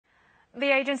The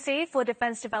Agency for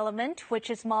Defense Development, which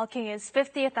is marking its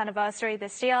 50th anniversary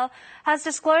this year, has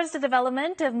disclosed the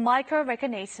development of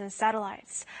micro-reconnaissance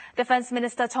satellites. Defense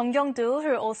Minister Jeong Kyung-doo,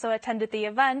 who also attended the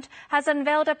event, has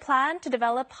unveiled a plan to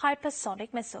develop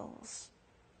hypersonic missiles.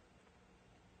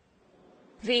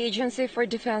 The Agency for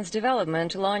Defense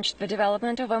Development launched the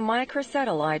development of a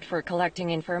microsatellite for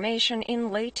collecting information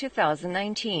in late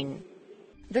 2019.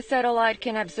 The satellite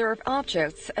can observe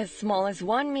objects as small as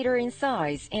 1 meter in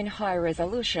size in high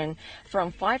resolution from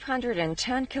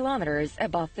 510 kilometers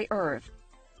above the Earth.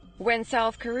 When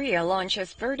South Korea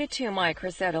launches 32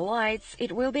 microsatellites,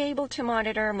 it will be able to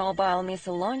monitor mobile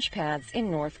missile launch pads in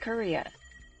North Korea.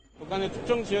 북한의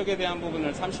특정 지역에 대한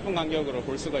부분을 30분 간격으로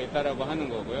볼 수가 있다라고 하는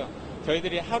거고요.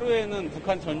 저희들이 하루에는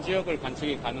북한 전 지역을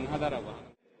관측이 가능하다라고 하는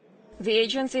거예요. The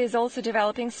agency is also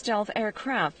developing stealth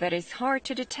aircraft that is hard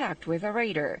to detect with a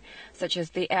radar, such as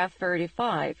the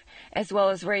F-35, as well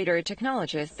as radar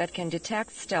technologies that can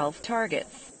detect stealth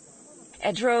targets.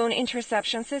 A drone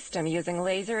interception system using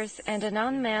lasers and an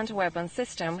unmanned weapon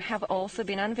system have also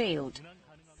been unveiled.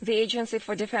 The Agency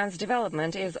for Defense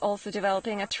Development is also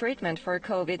developing a treatment for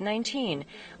COVID-19,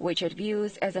 which it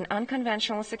views as an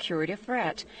unconventional security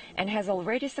threat and has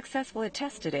already successfully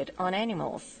tested it on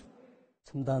animals.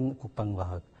 첨단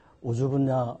국방과학, 우주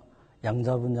분야,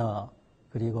 양자 분야,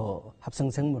 그리고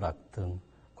합성생물학 등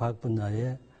과학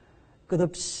분야에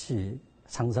끝없이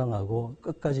상상하고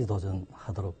끝까지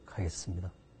도전하도록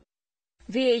하겠습니다.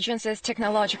 The agency's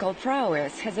technological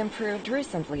prowess has improved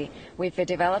recently with the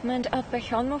development of the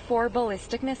HYUN-UNG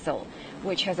ballistic missile,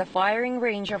 which has a firing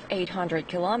range of 800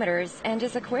 kilometers and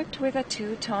is equipped with a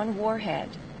 2-ton warhead.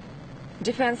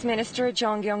 Defense Minister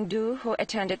Jeong Kyung-doo, who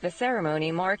attended the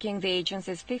ceremony marking the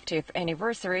agency's 50th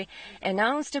anniversary,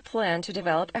 announced a plan to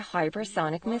develop a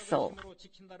hypersonic missile.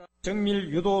 정밀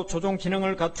유도 조종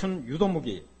기능을 갖춘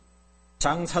유도무기,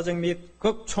 장사정 및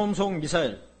극초음속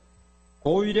미사일,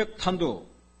 고위력 탄두,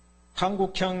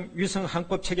 한국형 위성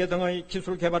항법 체계 등의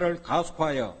기술 개발을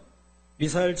가속화하여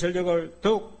미사일 전력을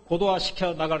더욱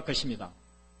고도화시켜 나갈 것입니다.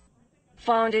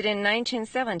 Founded in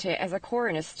 1970 as a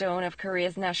cornerstone of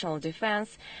Korea's national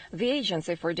defense, the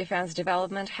Agency for Defense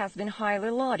Development has been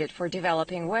highly lauded for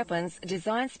developing weapons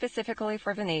designed specifically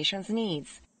for the nation's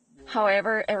needs.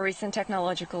 However, a recent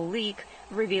technological leak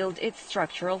revealed its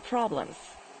structural problems.